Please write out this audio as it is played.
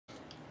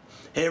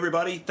Hey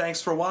everybody,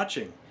 thanks for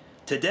watching.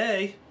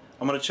 Today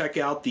I'm going to check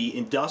out the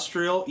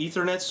industrial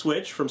Ethernet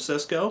switch from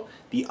Cisco,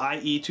 the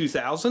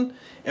IE2000,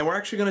 and we're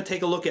actually going to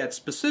take a look at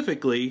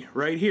specifically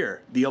right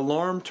here, the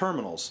alarm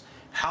terminals.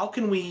 How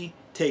can we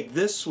take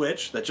this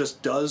switch that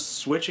just does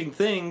switching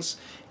things,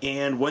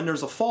 and when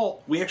there's a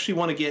fault we actually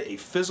want to get a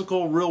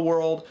physical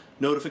real-world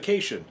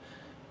notification,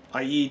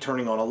 i.e.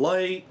 turning on a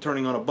light,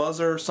 turning on a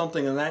buzzer,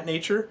 something of that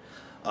nature.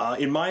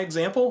 In my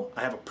example,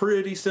 I have a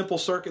pretty simple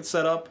circuit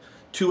set up,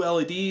 two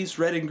LEDs,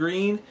 red and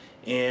green,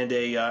 and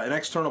an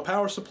external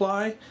power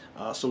supply,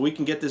 so we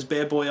can get this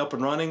bad boy up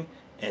and running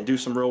and do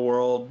some real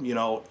world,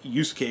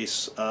 use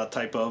case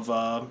type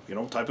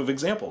of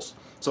examples.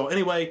 So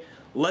anyway,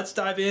 let's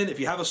dive in. If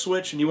you have a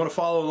switch and you want to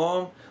follow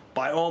along,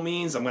 by all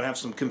means, I'm going to have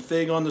some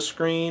config on the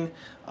screen.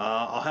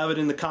 I'll have it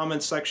in the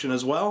comments section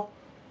as well.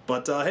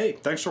 But hey,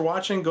 thanks for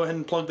watching. Go ahead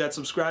and plug that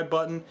subscribe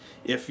button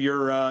if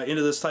you're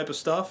into this type of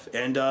stuff,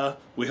 and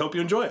we hope you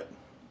enjoy it.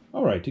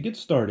 Alright, to get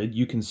started,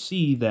 you can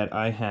see that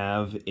I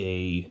have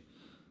a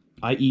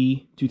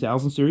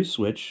IE2000 series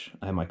switch.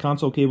 I have my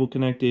console cable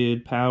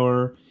connected,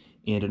 power,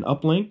 and an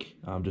uplink.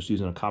 I'm just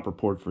using a copper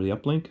port for the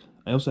uplink.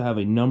 I also have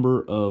a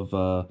number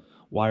of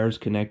wires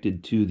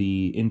connected to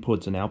the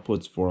inputs and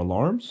outputs for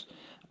alarms.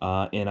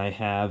 And I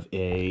have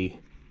a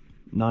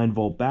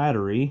 9-volt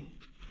battery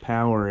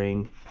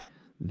powering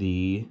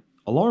the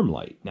alarm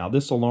light. Now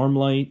this alarm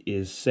light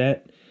is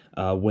set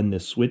when the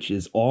switch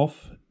is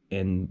off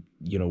and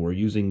we're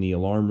using the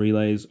alarm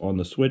relays on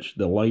the switch,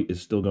 the light is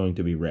still going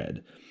to be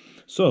red.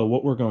 So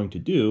what we're going to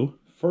do,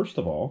 first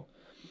of all,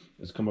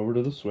 is come over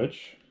to the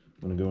switch.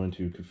 I'm going to go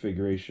into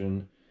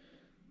configuration,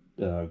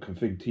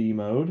 config T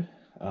mode.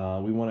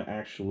 We want to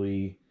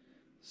actually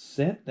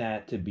set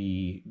that to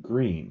be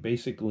green,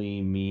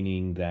 basically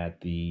meaning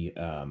that the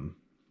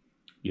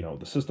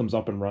the system's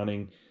up and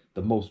running,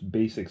 the most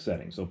basic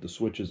setting. So if the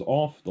switch is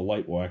off, the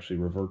light will actually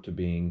revert to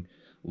being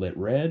lit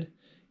red,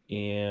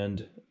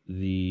 and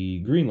the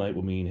green light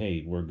will mean,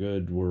 hey, we're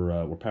good,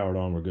 we're powered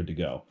on, we're good to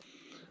go.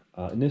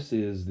 And this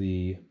is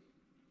the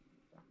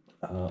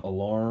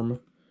alarm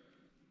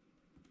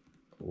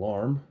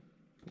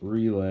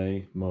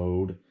relay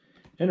mode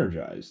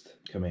energized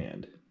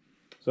command.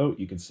 So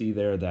you can see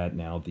there that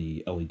now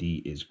the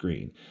LED is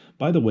green.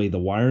 By the way, the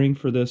wiring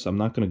for this, I'm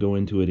not going to go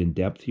into it in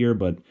depth here,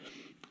 but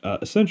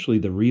essentially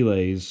the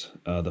relays,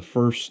 the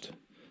first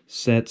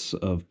sets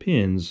of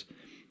pins,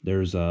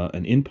 there's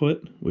an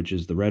input, which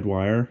is the red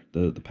wire,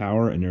 the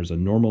power, and there's a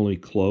normally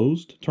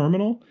closed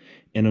terminal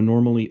and a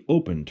normally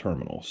open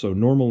terminal. So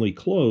normally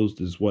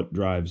closed is what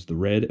drives the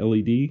red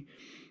LED.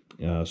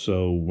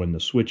 So when the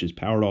switch is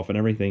powered off and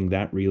everything,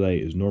 that relay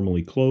is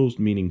normally closed,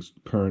 meaning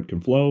current can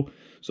flow.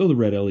 So the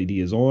red LED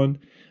is on.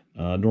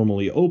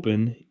 Normally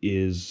open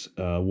is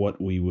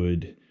what we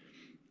would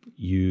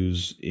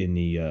use in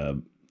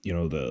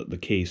the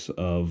case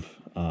of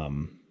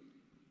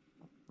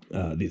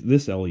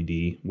this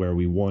LED, where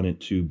we want it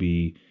to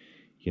be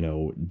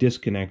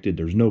disconnected.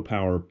 There's no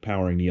power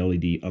powering the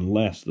LED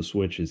unless the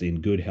switch is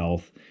in good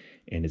health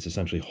and it's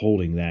essentially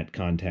holding that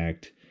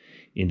contact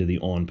into the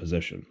on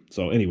position.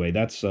 So anyway,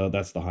 that's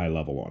the high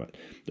level on it.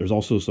 There's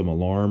also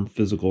some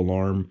physical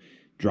alarm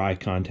dry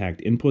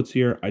contact inputs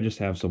here. I just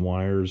have some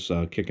wires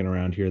kicking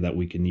around here that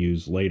we can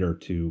use later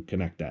to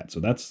connect that.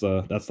 So that's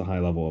the high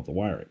level of the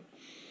wiring.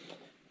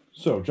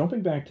 So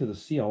jumping back to the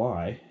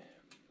CLI,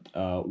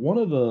 one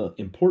of the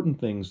important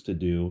things to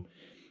do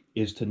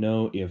is to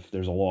know if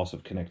there's a loss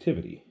of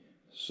connectivity.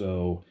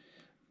 So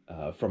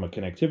from a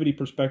connectivity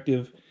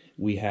perspective,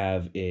 we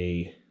have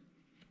a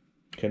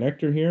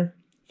connector here.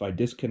 If I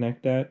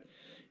disconnect that,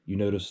 you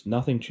notice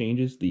nothing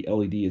changes. The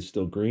LED is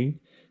still green.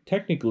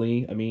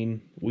 Technically, I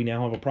mean, we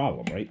now have a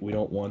problem, right? We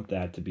don't want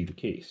that to be the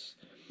case.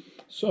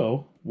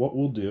 So what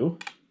we'll do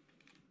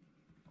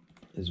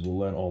is we'll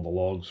let all the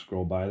logs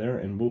scroll by there,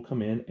 and we'll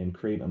come in and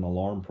create an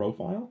alarm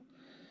profile.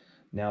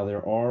 Now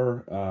there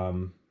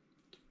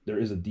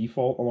is a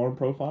default alarm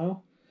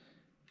profile,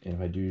 and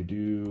if I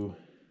do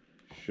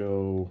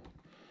show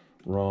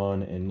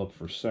run and look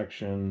for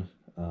section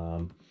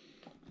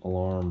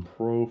alarm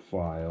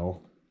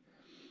profile,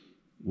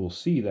 we'll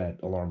see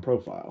that alarm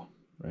profile,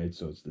 right?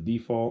 So it's the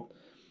default.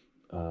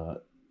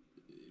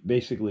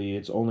 Basically,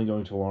 it's only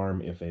going to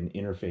alarm if an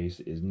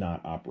interface is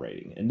not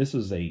operating, and this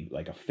is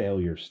like a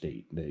failure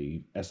state.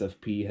 The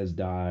SFP has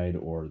died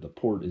or the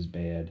port is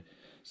bad,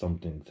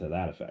 something to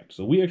that effect.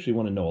 So we actually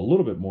want to know a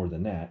little bit more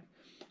than that.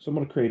 So I'm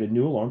going to create a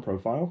new alarm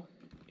profile,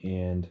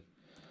 and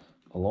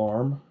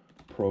alarm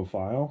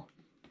profile,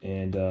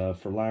 and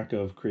for lack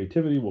of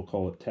creativity, we'll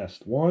call it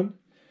test 1.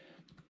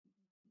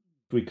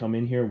 If we come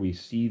in here, we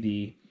see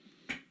the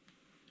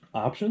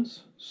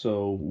options.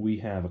 So we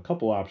have a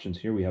couple options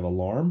here. We have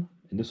alarm,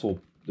 and this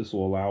will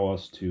allow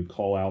us to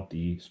call out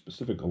the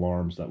specific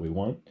alarms that we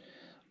want.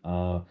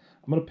 I'm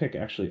going to pick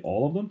actually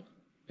all of them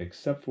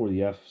except for the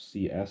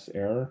FCS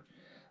error.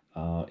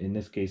 In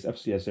this case,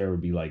 FCS error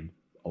would be like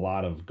a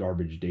lot of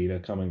garbage data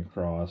coming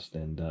across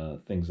and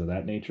things of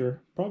that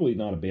nature. Probably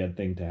not a bad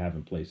thing to have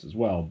in place as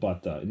well,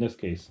 but in this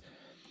case,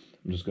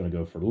 I'm just going to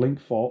go for link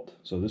fault.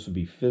 So this would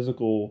be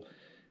physical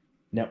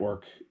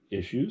network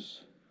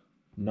issues,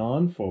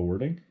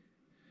 non-forwarding.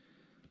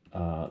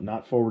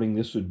 Not forwarding,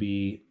 this would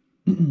be,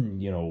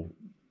 you know,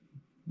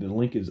 the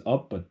link is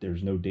up, but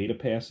there's no data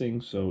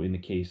passing. So in the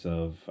case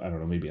of, I don't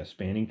know, maybe a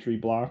spanning tree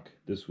block,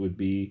 this would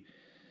be,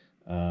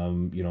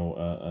 you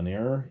know, an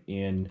error.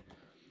 And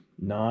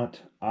not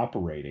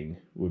operating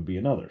would be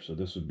another. So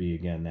this would be,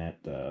 again,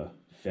 that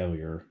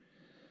failure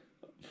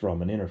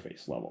from an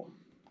interface level.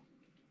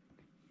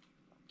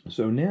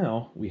 So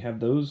now we have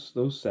those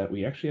set.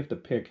 We actually have to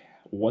pick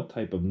what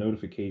type of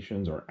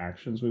notifications or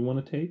actions we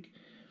want to take.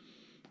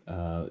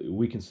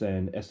 We can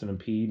send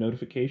SNMP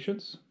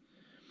notifications.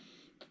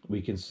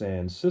 We can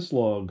send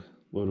syslog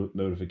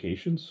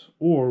notifications,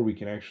 or we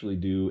can actually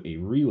do a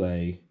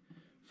relay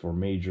for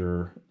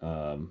major,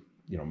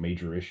 you know,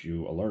 major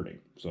issue alerting.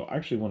 So I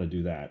actually want to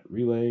do that,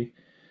 relay,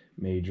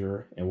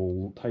 major, and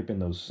we'll type in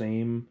those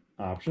same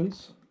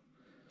options.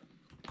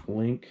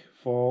 Link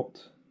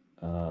fault,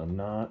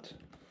 not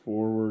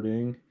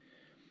forwarding,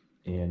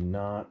 and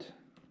not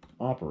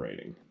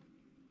operating.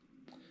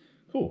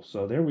 Cool,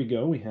 so there we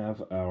go. We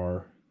have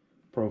our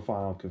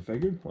profile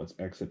configured. Let's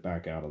exit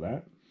back out of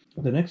that.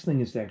 The next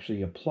thing is to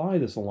actually apply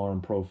this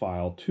alarm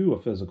profile to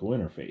a physical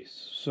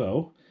interface.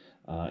 So,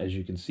 as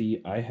you can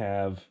see, I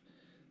have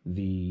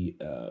the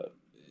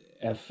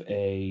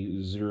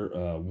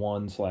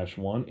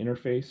FA1/1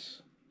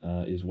 interface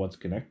is what's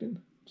connected.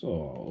 So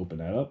I'll open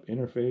that up,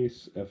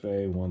 interface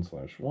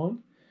FA1/1,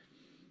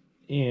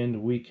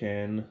 and we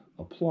can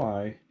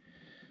apply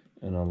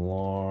an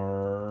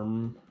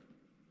alarm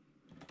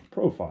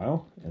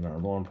profile, and our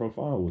alarm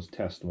profile was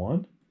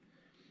test1.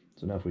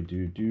 So now if we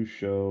do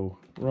show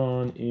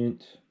run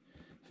int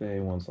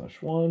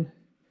FA1/1,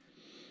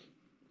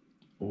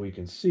 we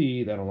can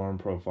see that alarm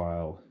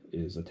profile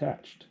is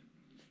attached.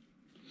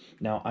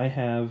 Now I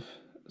have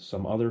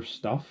some other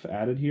stuff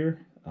added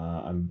here.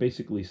 I'm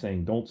basically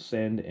saying don't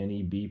send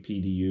any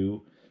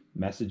BPDU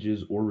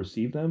messages or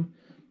receive them.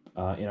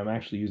 And I'm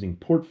actually using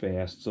port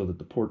fast so that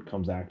the port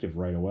comes active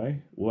right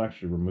away. We'll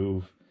actually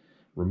remove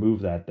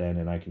that then,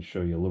 and I can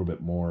show you a little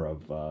bit more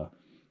of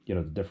you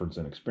know, the difference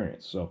in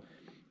experience. So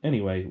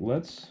anyway,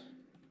 let's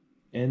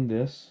end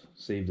this,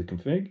 save the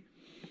config.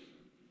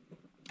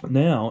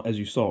 Now, as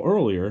you saw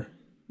earlier,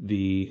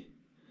 the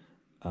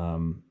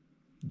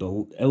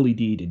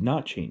LED did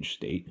not change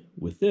state.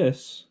 With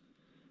this,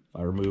 if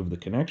I remove the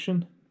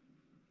connection,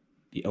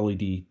 the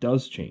LED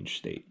does change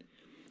state.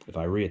 If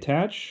I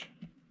reattach,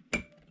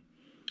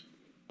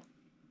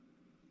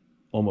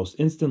 almost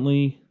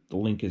instantly, the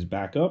link is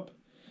back up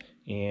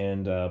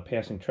and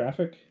passing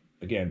traffic.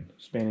 Again,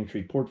 spanning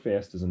tree port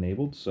fast is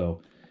enabled,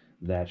 so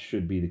that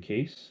should be the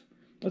case.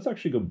 Let's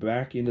actually go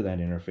back into that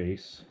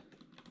interface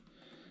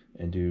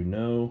and do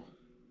no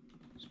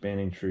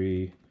spanning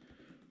tree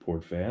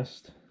port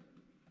fast.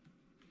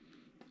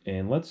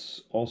 And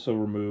let's also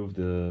remove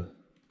the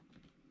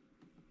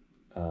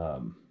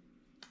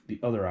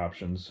other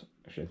options.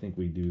 Actually, I think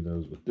we do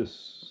those with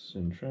this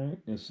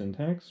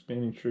syntax,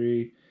 spanning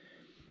tree,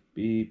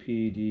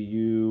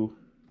 BPDU,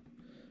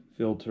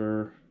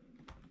 filter,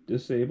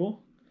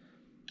 disable.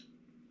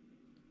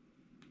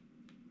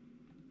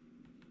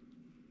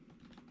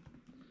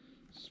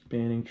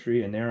 Spanning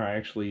tree, and there I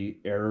actually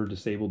error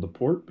disabled the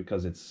port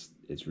because it's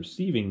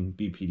receiving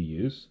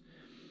BPDUs.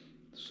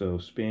 So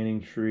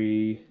spanning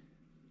tree,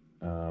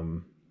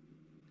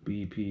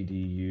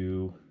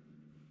 BPDU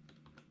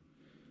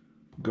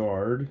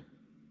guard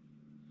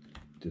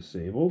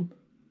disabled.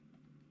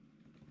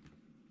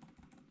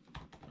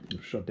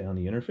 We'll shut down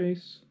the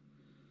interface,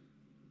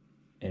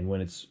 and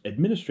when it's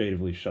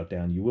administratively shut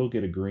down, you will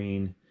get a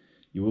green.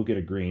 You will get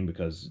a green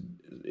because,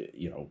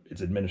 you know,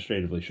 it's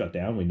administratively shut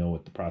down. We know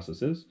what the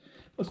process is.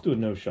 Let's do a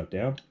no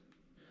shutdown.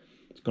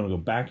 It's going to go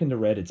back into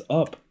red. It's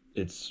up.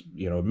 It's,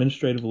 you know,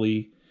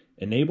 administratively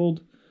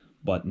enabled,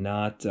 but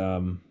not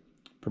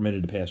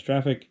permitted to pass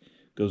traffic.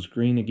 Goes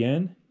green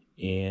again,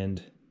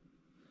 and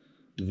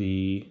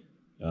the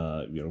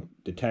you know,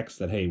 detects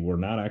that, hey, we're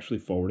not actually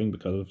forwarding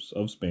because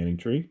of spanning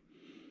tree.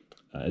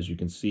 As you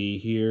can see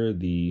here,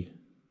 the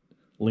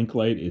link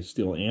light is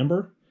still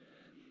amber.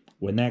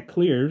 When that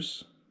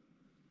clears,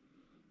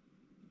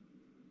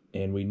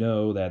 and we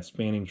know that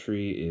spanning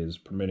tree is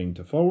permitting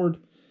to forward,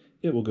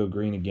 it will go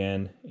green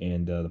again,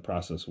 and the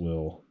process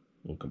will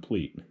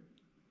complete.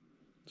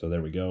 So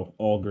there we go,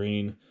 all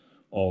green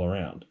all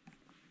around.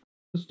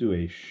 Let's do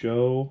a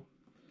show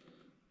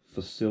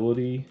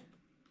facility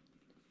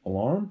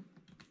alarm,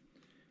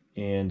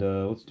 and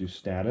let's do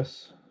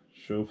status.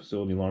 Show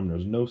facility alarm.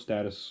 There's no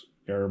status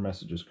error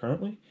messages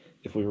currently.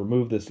 If we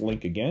remove this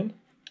link again,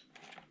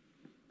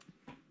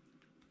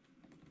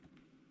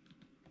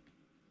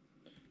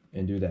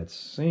 and do that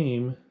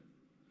same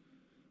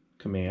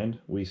command,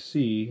 we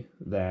see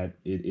that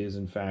it is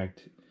in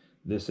fact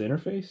this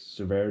interface.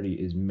 Severity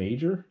is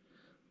major.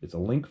 It's a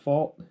link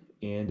fault,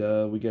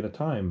 and we get a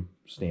time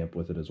stamp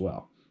with it as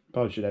well.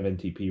 Probably should have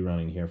NTP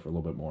running here for a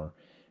little bit more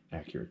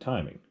accurate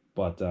timing.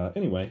 But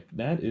anyway,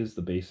 that is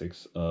the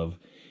basics of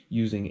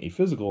using a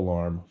physical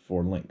alarm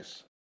for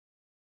links.